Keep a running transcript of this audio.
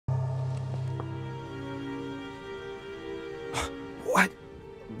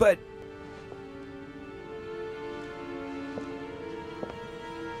But...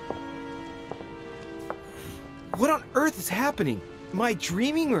 what on earth is happening? Am I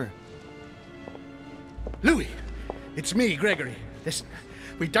dreaming or... Louis, it's me, Gregory. Listen,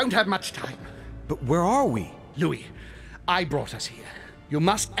 we don't have much time. But where are we? Louis, I brought us here. You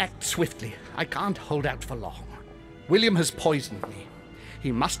must act swiftly. I can't hold out for long. William has poisoned me.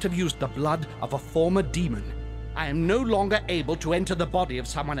 He must have used the blood of a former demon. I am no longer able to enter the body of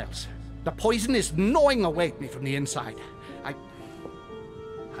someone else. The poison is gnawing away at me from the inside.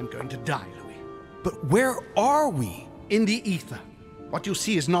 I'm going to die, Louis. But where are we? In the ether. What you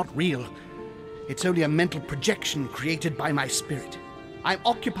see is not real. It's only a mental projection created by my spirit. I'm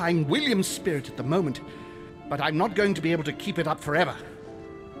occupying William's spirit at the moment, but I'm not going to be able to keep it up forever.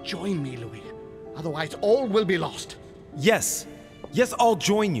 Join me, Louis. Otherwise, all will be lost. Yes. Yes, I'll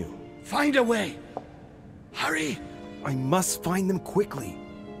join you. Find a way. Hurry. I must find them quickly.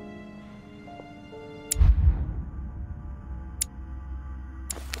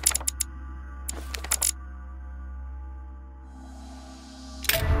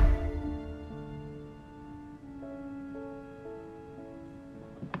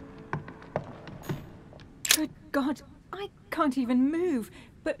 Good God, I can't even move,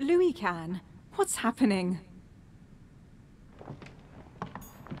 but Louis can. What's happening?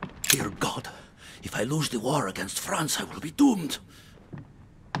 Dear God, if I lose the war against France, I will be doomed.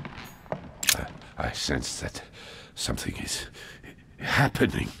 I sense that something is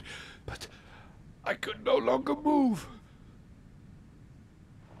happening, but I could no longer move.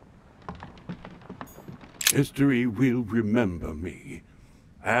 History will remember me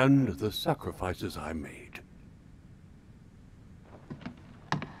and the sacrifices I made.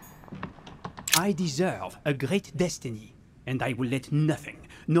 I deserve a great destiny, and I will let nothing,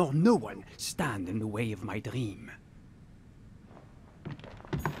 nor no one, stand in the way of my dream.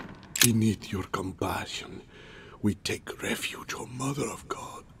 Beneath your compassion, we take refuge, O Mother of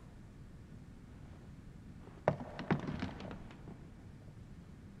God.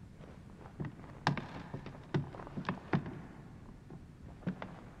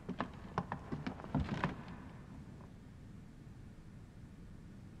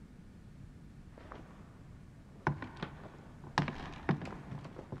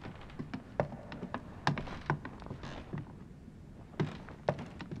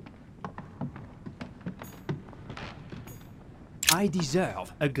 I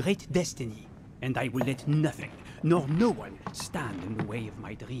deserve a great destiny, and I will let nothing, nor no one, stand in the way of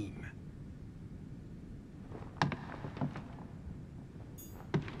my dream.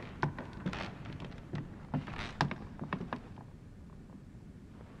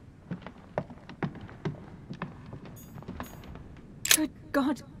 Good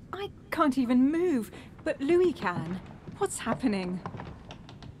God, I can't even move, but Louis can. What's happening?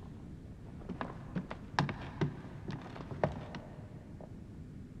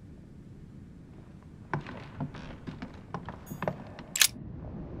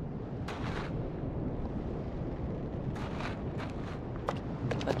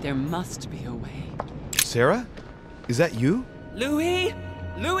 But there must be a way. Sarah? Is that you? Louis?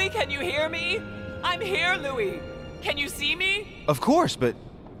 Louis, can you hear me? I'm here, Louis. Can you see me? Of course, but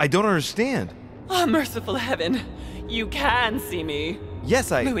I don't understand. Oh, merciful heaven. You can see me.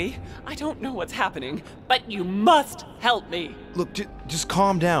 Yes, Louis, I don't know what's happening, but you must help me. Look, just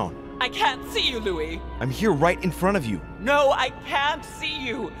calm down. I can't see you, Louis. I'm here right in front of you. No, I can't see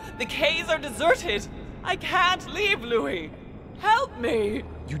you. The caves are deserted. I can't leave, Louis. Help me.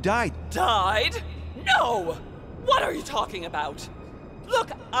 You died. Died? No! What are you talking about?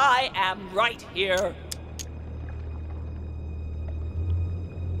 Look, I am right here.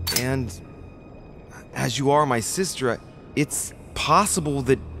 And as you are my sister, it's possible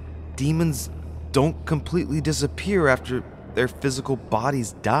that demons don't completely disappear after their physical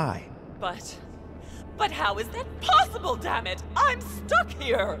bodies die. But how is that possible, damn it? I'm stuck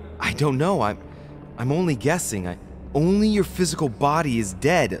here. I don't know. I'm only guessing. Only your physical body is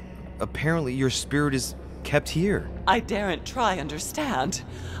dead. Apparently your spirit is kept here. I daren't try understand.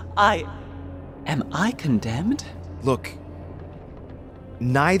 Am I condemned? Look,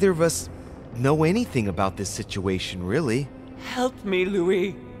 neither of us know anything about this situation, really. Help me,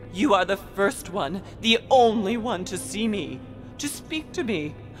 Louis. You are the first one, the only one to see me, to speak to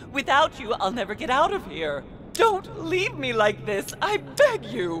me. Without you, I'll never get out of here. Don't leave me like this, I beg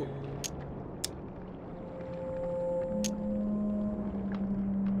you.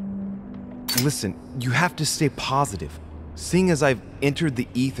 Listen, you have to stay positive. Seeing as I've entered the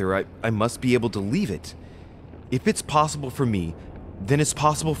ether, I must be able to leave it. If it's possible for me, then it's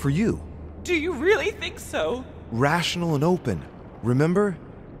possible for you. Do you really think so? Rational and open. Remember?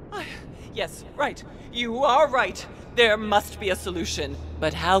 Yes, right. You are right. There must be a solution.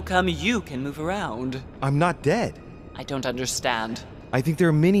 But how come you can move around? I'm not dead. I don't understand. I think there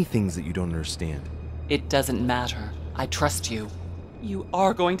are many things that you don't understand. It doesn't matter. I trust you. You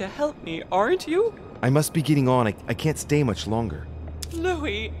are going to help me, aren't you? I must be getting on. I can't stay much longer.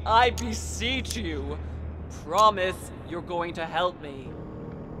 Louis, I beseech you. Promise you're going to help me.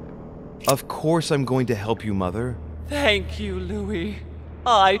 Of course I'm going to help you, Mother. Thank you, Louis.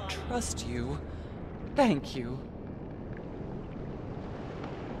 I trust you. Thank you.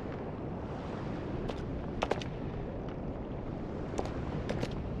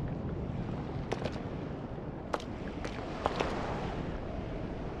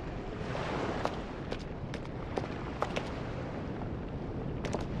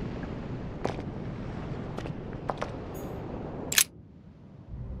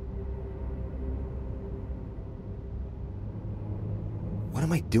 What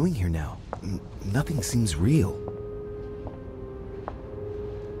am I doing here now? Nothing seems real.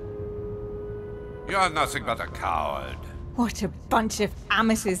 You're nothing but a coward. What a bunch of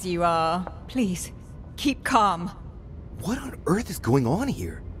amateurs you are. Please, keep calm. What on earth is going on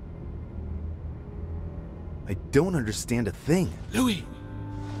here? I don't understand a thing. Louis,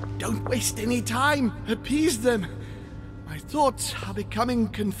 don't waste any time. Appease them. My thoughts are becoming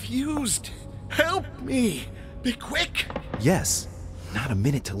confused. Help me. Be quick. Yes, not a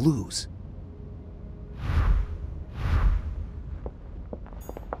minute to lose.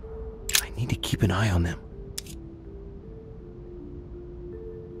 I need to keep an eye on them.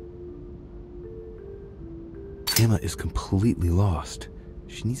 Emma is completely lost.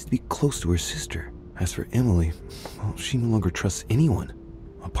 She needs to be close to her sister. As for Emily, well, she no longer trusts anyone.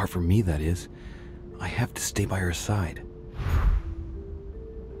 Apart from me, that is. I have to stay by her side.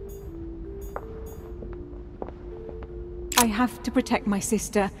 I have to protect my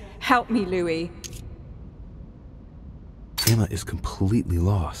sister. Help me, Louis. Emma is completely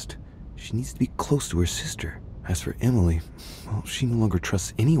lost. She needs to be close to her sister. As for Emily, well, she no longer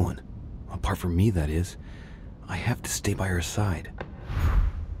trusts anyone. Apart from me, that is. I have to stay by her side.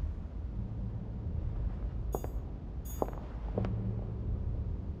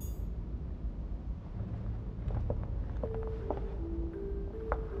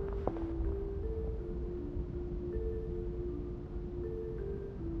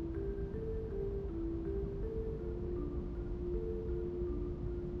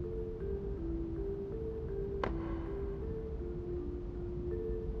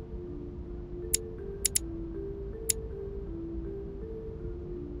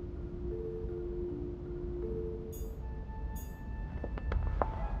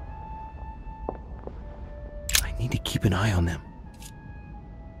 I need to keep an eye on them.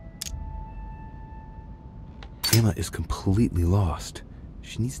 Emma is completely lost.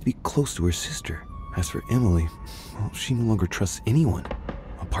 She needs to be close to her sister. As for Emily, well, she no longer trusts anyone.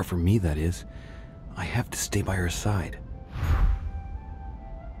 Apart from me, that is. I have to stay by her side.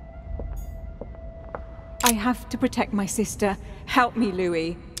 I have to protect my sister. Help me,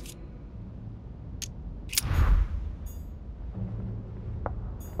 Louis.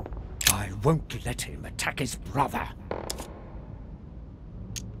 I won't let him attack his brother.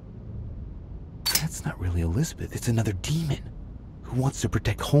 That's not really Elizabeth, it's another demon who wants to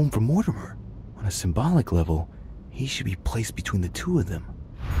protect home from Mortimer. On a symbolic level, he should be placed between the two of them.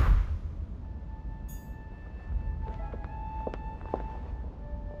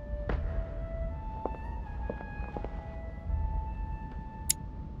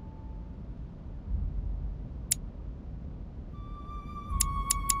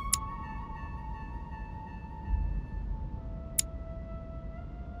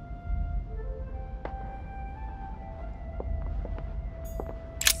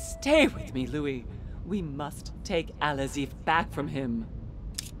 Stay with me, Louis. We must take Al-Azif back from him.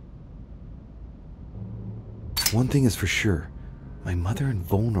 One thing is for sure, my mother and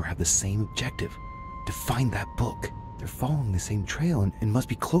Volnor have the same objective, to find that book. They're following the same trail and must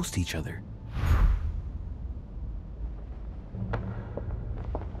be close to each other.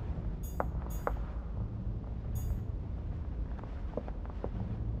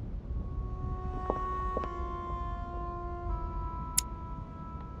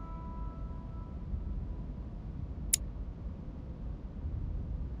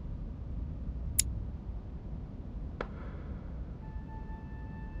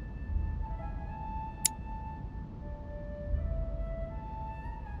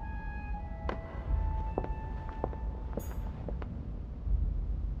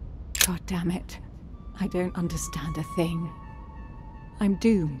 God damn it. I don't understand a thing. I'm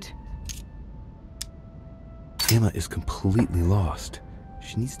doomed. Emma is completely lost.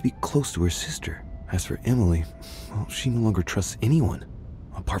 She needs to be close to her sister. As for Emily, well, she no longer trusts anyone.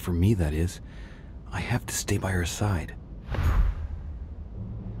 Apart from me, that is. I have to stay by her side.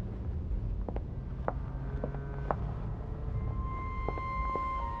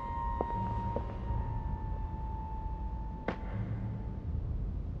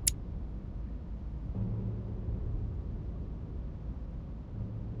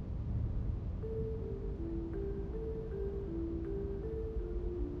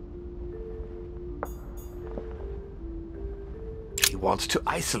 He wants to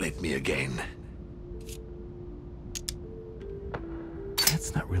isolate me again.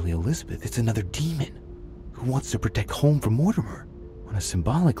 That's not really Elizabeth, it's another demon who wants to protect home from Mortimer. On a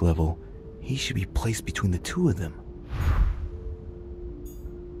symbolic level, he should be placed between the two of them.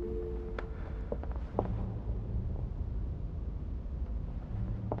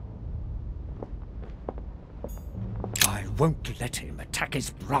 I won't let him attack his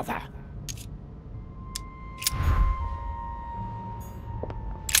brother.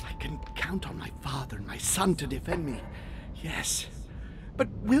 I can count on my father and my son to defend me. Yes. But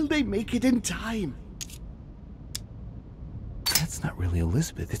will they make it in time? That's not really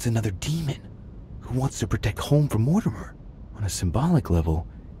Elizabeth, it's another demon who wants to protect home from Mortimer. On a symbolic level,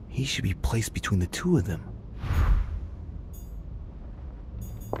 he should be placed between the two of them.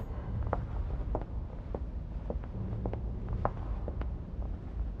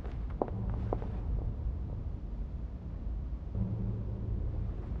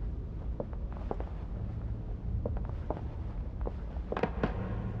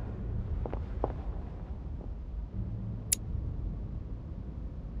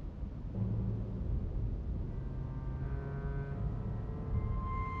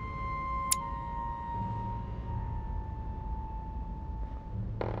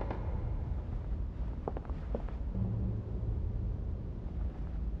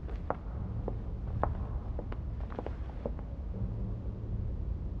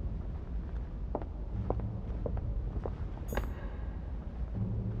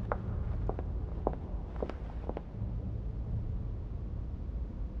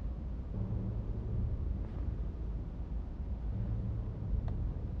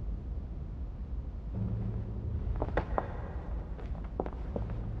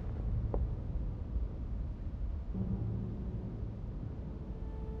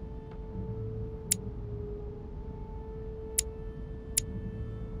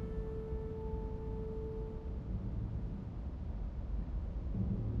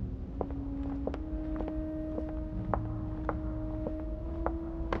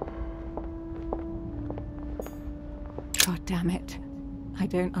 God damn it. I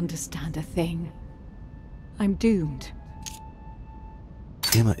don't understand a thing. I'm doomed.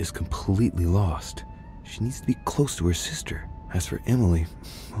 Emma is completely lost. She needs to be close to her sister. As for Emily,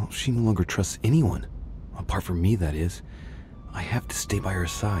 well, she no longer trusts anyone. Apart from me, that is. I have to stay by her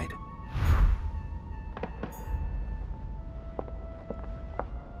side.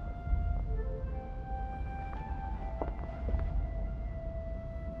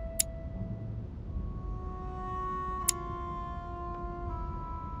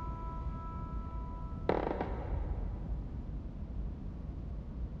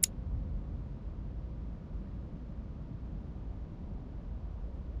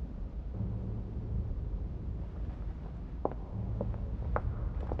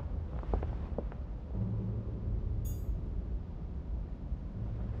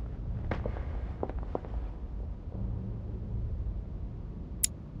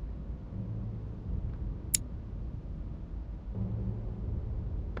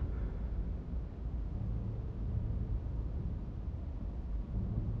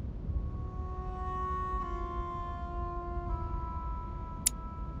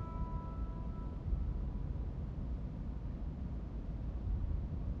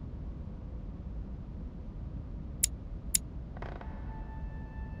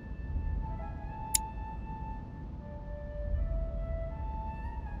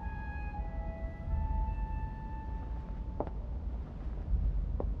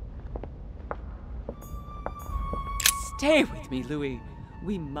 Stay with me, Louis.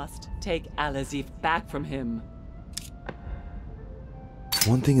 We must take Al-Azif back from him.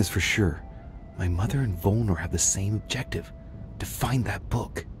 One thing is for sure. My mother and Volnor have the same objective. To find that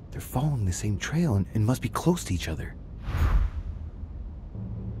book. They're following the same trail and must be close to each other.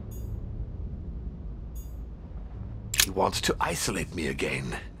 He wants to isolate me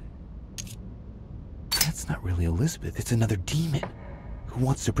again. That's not really Elizabeth, it's another demon who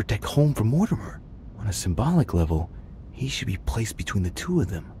wants to protect home from Mortimer. On a symbolic level, he should be placed between the two of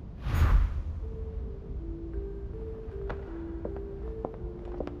them.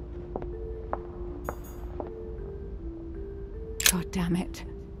 damn it.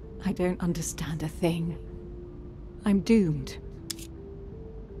 I don't understand a thing. I'm doomed.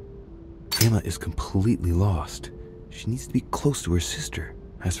 Emma is completely lost. She needs to be close to her sister.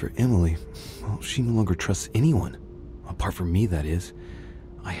 As for Emily, well, she no longer trusts anyone. Apart from me, that is.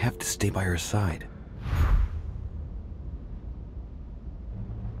 I have to stay by her side.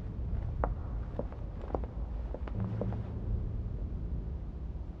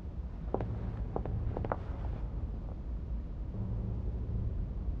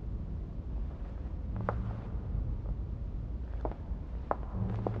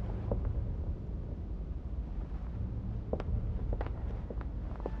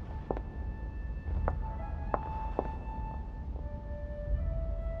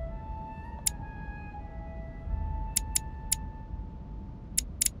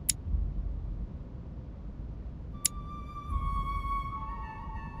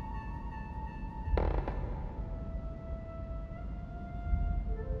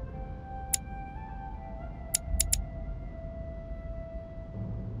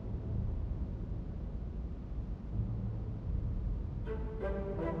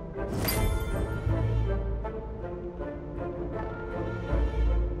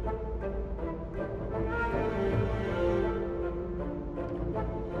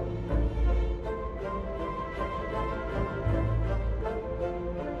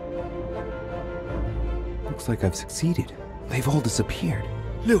 Looks like I've succeeded. They've all disappeared.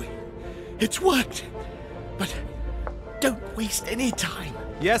 Louis, it's worked. But don't waste any time.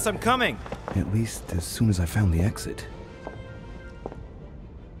 Yes, I'm coming. At least as soon as I found the exit.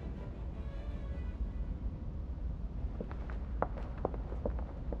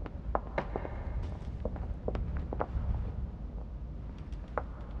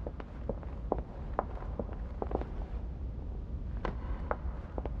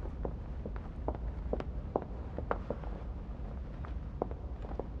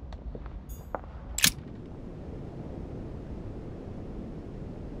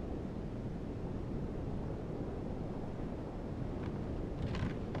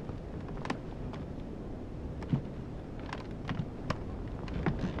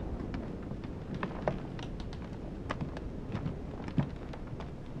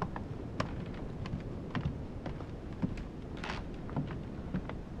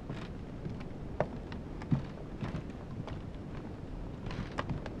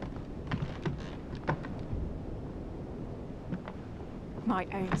 My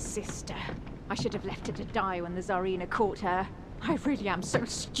own sister. I should have left her to die when the Tsarina caught her. I really am so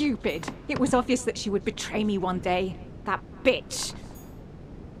stupid. It was obvious that she would betray me one day. That bitch.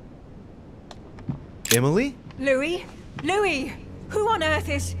 Emily? Louis? Louis! Who on earth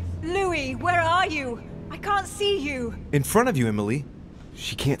is... Louis, where are you? I can't see you. In front of you, Emily.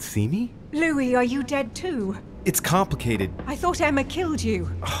 She can't see me? Louis, are you dead too? It's complicated. I thought Emma killed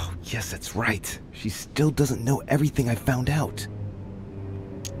you. Oh, yes, that's right. She still doesn't know everything I found out.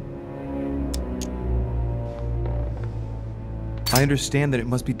 I understand that it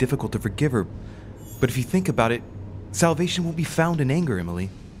must be difficult to forgive her, but if you think about it, salvation will be found in anger, Emily.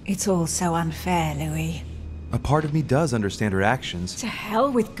 It's all so unfair, Louis. A part of me does understand her actions. To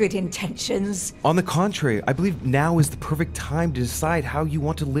hell with good intentions. On the contrary, I believe now is the perfect time to decide how you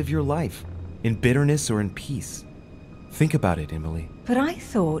want to live your life, in bitterness or in peace. Think about it, Emily. But I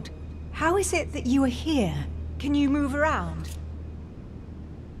thought, how is it that you are here? Can you move around?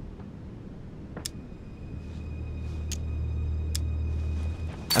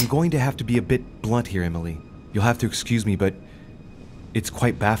 I'm going to have to be a bit blunt here, Emily. You'll have to excuse me, but it's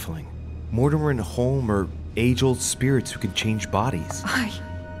quite baffling. Mortimer and Holm are age-old spirits who can change bodies.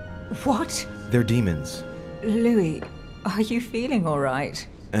 What? They're demons. Louis, are you feeling all right?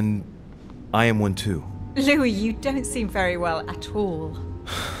 And I am one too. Louis, you don't seem very well at all.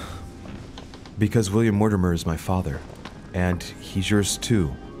 Because William Mortimer is my father, and he's yours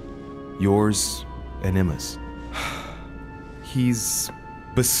too. Yours and Emma's. He's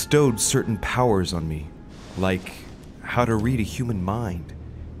bestowed certain powers on me, like how to read a human mind,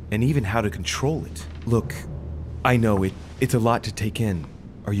 and even how to control it. Look, I know it's a lot to take in.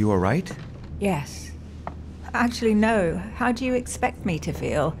 Are you alright? Yes. Actually, no. How do you expect me to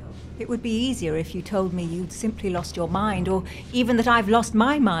feel? It would be easier if you told me you'd simply lost your mind, or even that I've lost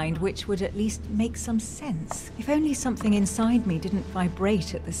my mind, which would at least make some sense. If only something inside me didn't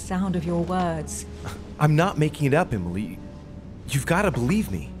vibrate at the sound of your words. I'm not making it up, Emily. You've got to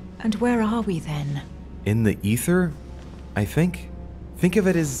believe me. And where are we then? In the ether, I think. Think of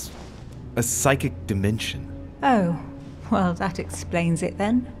it as a psychic dimension. Oh, well, that explains it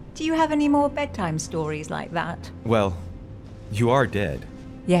then. Do you have any more bedtime stories like that? Well, you are dead.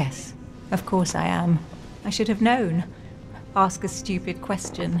 Yes, of course I am. I should have known. ask a stupid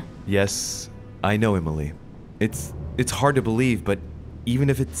question. Yes, I know, Emily. It's hard to believe, but even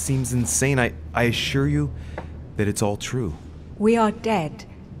if it seems insane, I assure you that it's all true. We are dead,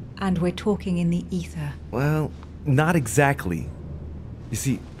 and we're talking in the ether. Well, not exactly. You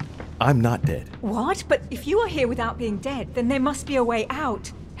see, I'm not dead. What? But if you are here without being dead, then there must be a way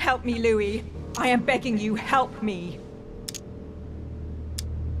out. Help me, Louis. I am begging you, help me.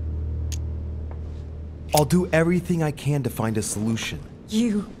 I'll do everything I can to find a solution.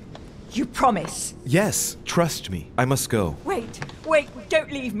 You promise? Yes, trust me. I must go. Wait,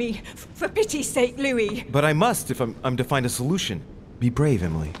 don't leave me. For pity's sake, Louis. But I must if I'm to find a solution. Be brave,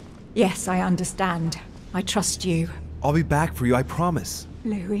 Emily. Yes, I understand. I trust you. I'll be back for you, I promise.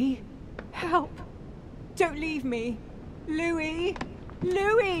 Louis, help. Don't leave me. Louis!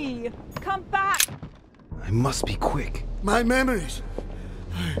 Louis! Come back! I must be quick. My memories.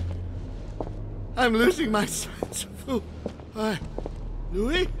 I'm losing my sense of who.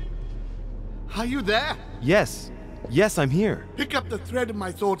 Louis? Are you there? Yes, I'm here. Pick up the thread of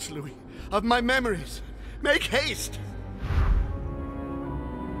my thoughts, Louis. Of my memories. Make haste!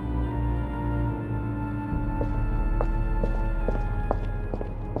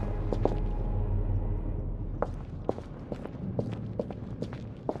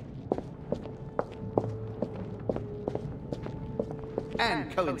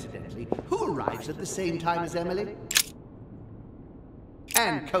 And coincidentally, who arrives at the same time as Emily?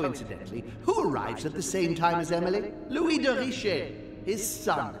 And coincidentally, who arrives at the same time as Emily? Louis de Richet, his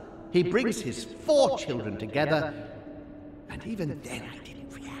son. He brings his 4 children together, and even then I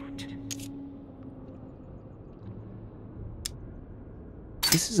didn't react.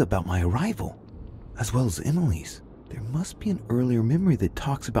 This is about my arrival, as well as Emily's. There must be an earlier memory that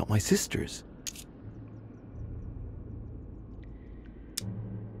talks about my sisters.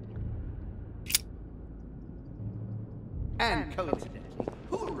 And coincidentally,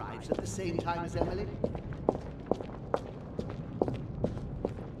 who arrives at the same time as Emily?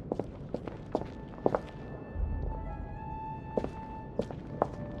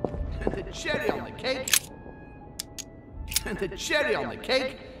 And the cherry on the cake... And the cherry on the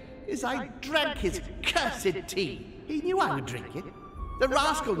cake is I drank his cursed tea. He knew I would drink it. The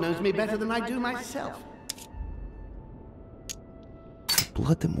rascal knows me better than I do myself. The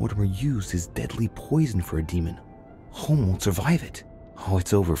blood that Mortimer used is deadly poison for a demon. Home won't survive it. Oh,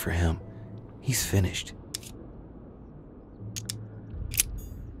 it's over for him. He's finished.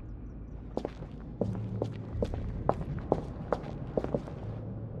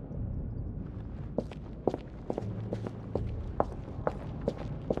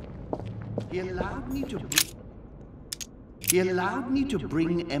 He allowed me to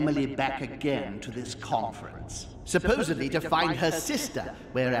bring Emily back again to this conference, supposedly to find her sister,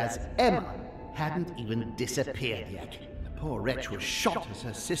 whereas Emma hadn't even disappeared yet. The poor wretch was shot as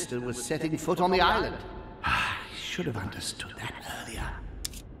her sister was setting foot on the island. I should have understood that earlier.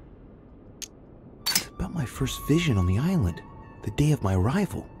 It's about my first vision on the island, the day of my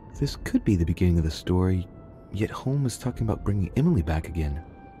arrival. This could be the beginning of the story, yet Holmes is talking about bringing Emily back again.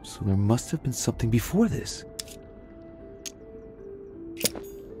 So there must have been something before this.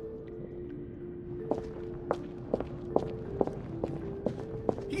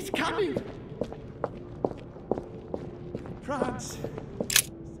 He's coming! France!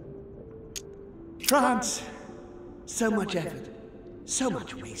 So much effort, so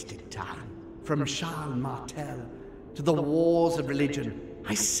much wasted time. From Charles Martel to the wars of religion.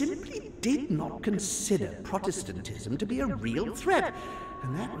 I simply did not consider Protestantism to be a real threat,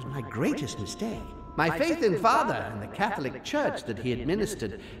 and that was my greatest mistake. My faith in Father and the Catholic Church that he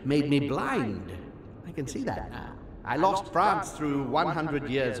administered made me blind. I can see that now. I lost France through 100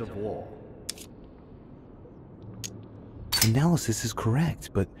 years of war. Analysis is correct,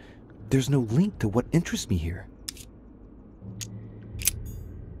 but there's no link to what interests me here.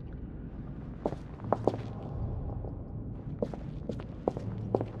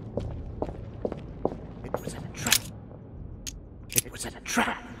 It was a trap. It was a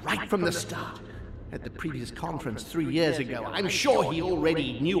trap right from the start. At the previous conference 3 years ago, I'm sure he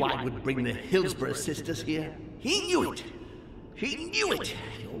already knew I would bring the Hillsborough sisters here. He knew it. He knew it.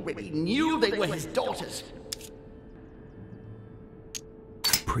 He already knew they were his daughters.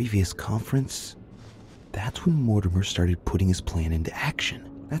 Previous conference? That's when Mortimer started putting his plan into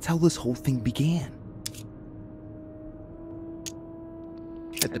action. That's how this whole thing began.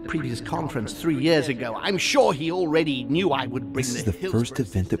 At the previous conference 3 years ago, I'm sure he already knew I would bring This is the first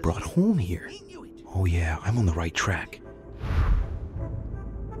event that brought home here. Oh yeah, I'm on the right track.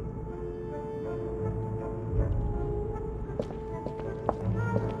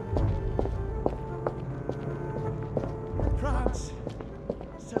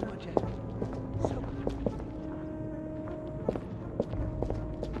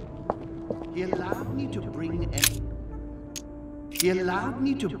 He allowed me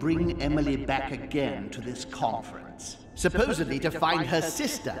to bring Emily back again to this conference, supposedly to find her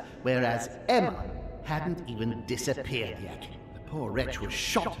sister, whereas Emma hadn't even disappeared yet. The poor wretch was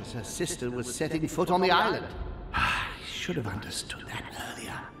shot as her sister was setting foot on the island. I should have understood that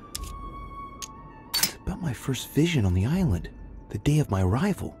earlier. It's about my first vision on the island, the day of my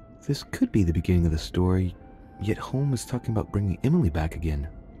arrival. This could be the beginning of the story, yet Holmes is talking about bringing Emily back again.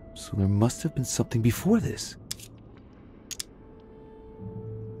 So there must have been something before this.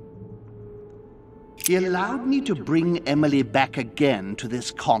 He allowed me to bring Emily back again to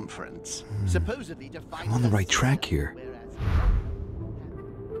this conference, supposedly to find I'm on the her right track here.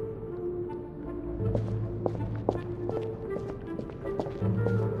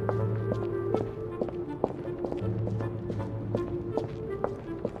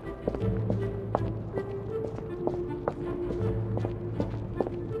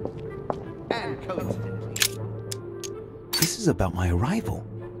 And coincidentally, This is about my arrival,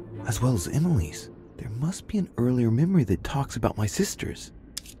 as well as Emily's. There must be an earlier memory that talks about my sisters.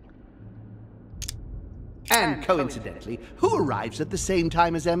 and coincidentally, who arrives at the same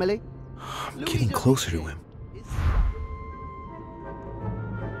time as Emily? I'm getting closer to him.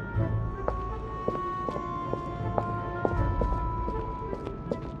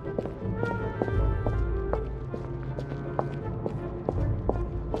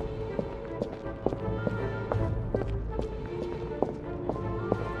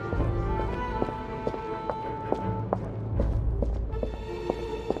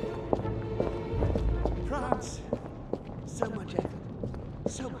 France. So much effort.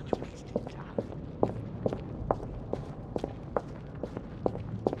 So much wasted time.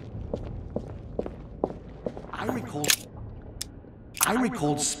 I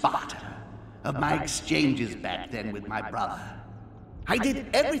recalled Sparta, of my exchanges back then with my brother. I did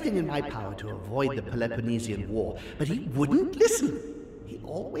everything in my power to avoid the Peloponnesian War, but he wouldn't listen. He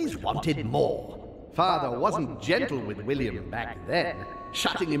always wanted more. Father wasn't gentle with William back then,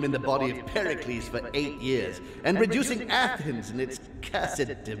 shutting him in the body of Pericles for 8 years, and reducing Athens and its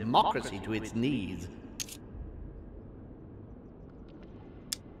cursed democracy to its knees.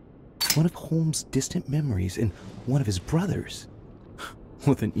 One of Holmes' distant memories and one of his brothers.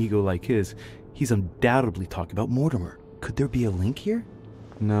 With an ego like his, he's undoubtedly talking about Mortimer. Could there be a link here?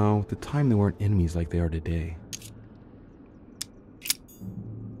 No, at the time they weren't enemies like they are today.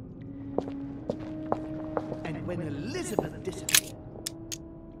 And when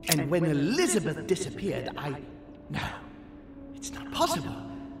Elizabeth disappeared, No, it's not possible.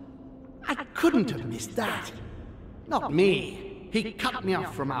 I couldn't have missed that. Not me. He cut me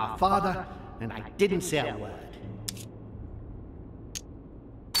off from our father, and I didn't say a word.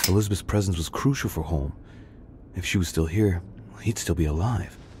 Elizabeth's presence was crucial for Holmes. If she was still here, he'd still be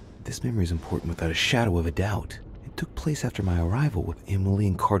alive. This memory is important without a shadow of a doubt. It took place after my arrival with Emily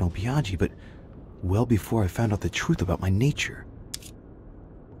and Cardinal Biaggi, but well before I found out the truth about my nature.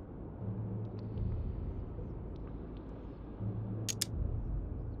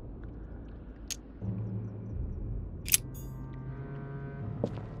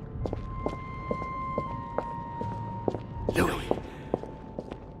 Louis.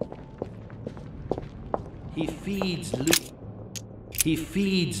 He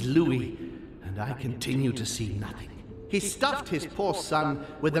feeds Louis, and I continue to see nothing. He stuffed his poor son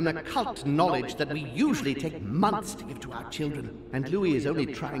with an occult knowledge that we usually take months to give to our children, and Louis is only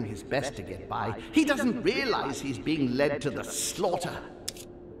trying his best to get by. He doesn't realize he's being led to the slaughter.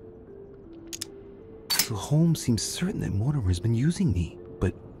 So Holmes seems certain that Mortimer has been using me,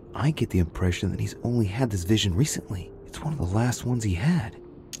 but I get the impression that he's only had this vision recently. It's one of the last ones he had.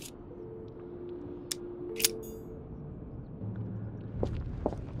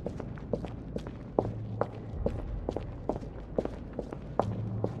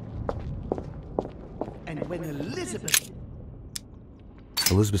 And when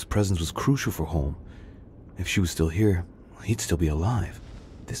Elizabeth's presence was crucial for Holmes. If she was still here, he'd still be alive.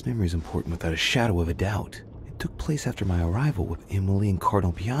 This memory is important without a shadow of a doubt. It took place after my arrival with Emily and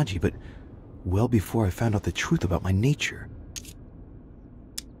Cardinal Biaggi, but well before I found out the truth about my nature.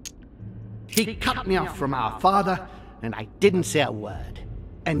 He cut me off from our father, and I didn't say a word.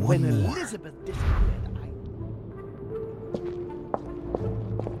 And when Elizabeth disappeared,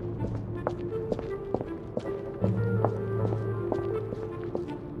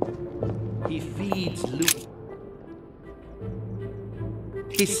 He feeds Louis.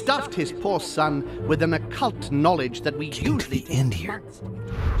 He stuffed his poor son with an occult knowledge that we usually the end here.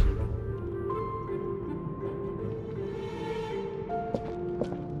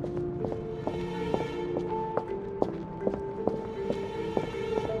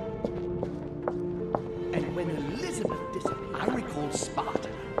 when Elizabeth disappeared, I recall Sparta.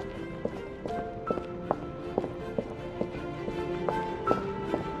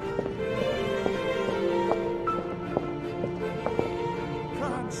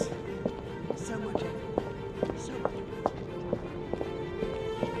 France. So much effort. So much.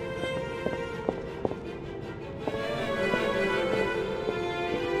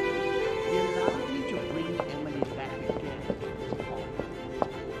 He allowed me to bring Emily back again.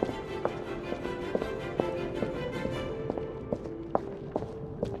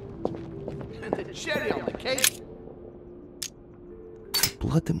 And the cherry on the cake. The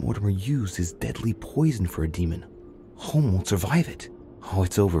blood that Mortimer used is deadly poison for a demon. Home won't survive it. Oh,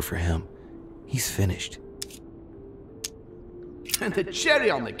 it's over for him. He's finished. And the cherry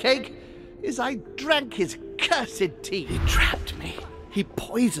on the cake is I drank his cursed tea. He trapped me. He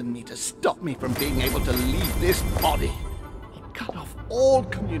poisoned me to stop me from being able to leave this body. He cut off all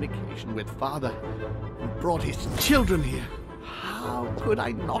communication with Father and brought his children here. How could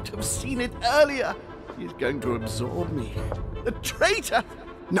I not have seen it earlier? He's going to absorb me. The traitor!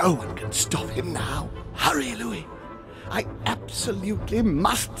 No one can stop him now. Hurry, Louis. I absolutely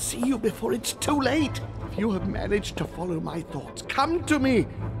must see you before it's too late. If you have managed to follow my thoughts, come to me.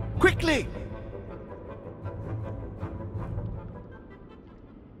 Quickly!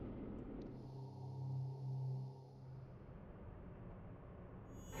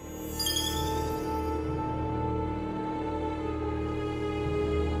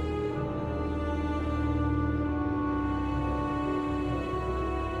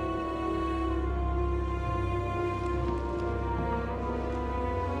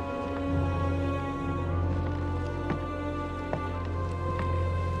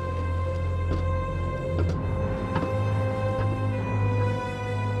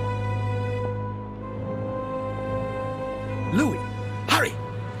 Louis, hurry!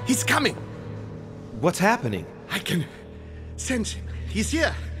 He's coming! What's happening? I can sense him. He's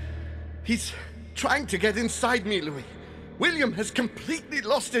here. He's trying to get inside me, Louis. William has completely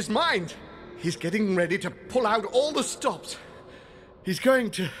lost his mind. He's getting ready to pull out all the stops. He's going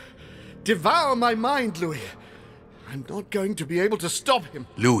to devour my mind, Louis. I'm not going to be able to stop him.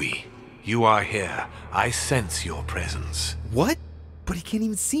 Louis, you are here. I sense your presence. What? But he can't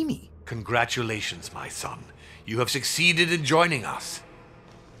even see me. Congratulations, my son. You have succeeded in joining us.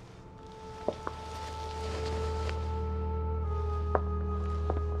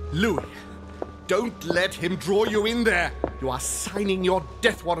 Louis, don't let him draw you in there. You are signing your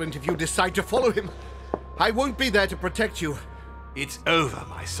death warrant if you decide to follow him. I won't be there to protect you. It's over,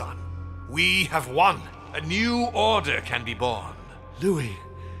 my son. We have won. A new order can be born. Louis,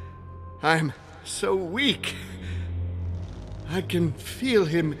 I'm so weak. I can feel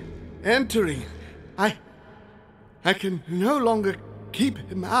him entering. I can no longer keep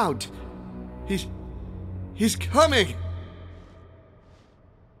him out. He's coming.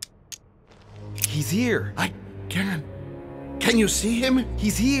 He's here. I can. Can you see him?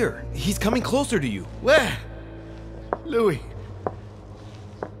 He's here. He's coming closer to you. Where? Louis.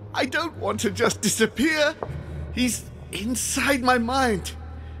 I don't want to just disappear. He's inside my mind.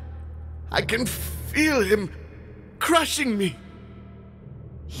 I can feel him crushing me.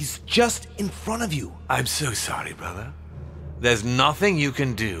 He's just in front of you. I'm so sorry, brother. There's nothing you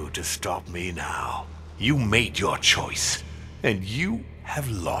can do to stop me now. You made your choice, and you have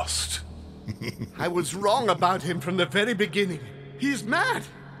lost. I was wrong about him from the very beginning. He's mad.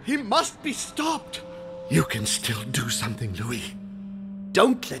 He must be stopped. You can still do something, Louis.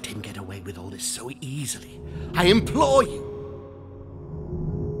 Don't let him get away with all this so easily. I implore you.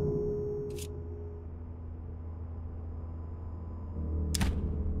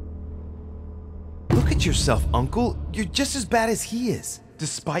 Look at yourself, Uncle. You're just as bad as he is.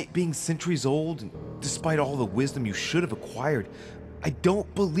 Despite being centuries old, and despite all the wisdom you should have acquired, I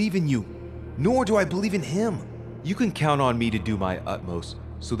don't believe in you. Nor do I believe in him. You can count on me to do my utmost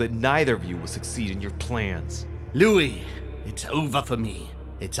so that neither of you will succeed in your plans. Louis, it's over for me.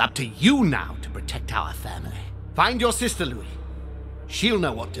 It's up to you now to protect our family. Find your sister, Louis. She'll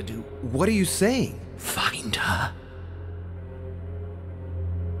know what to do. What are you saying? Find her.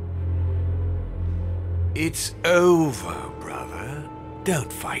 It's over, brother.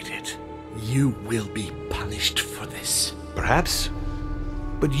 Don't fight it. You will be punished for this. Perhaps,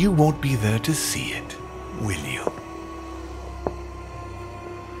 but you won't be there to see it, will you?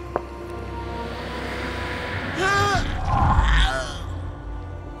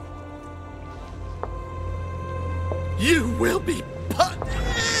 You will be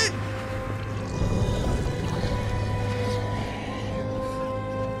punished.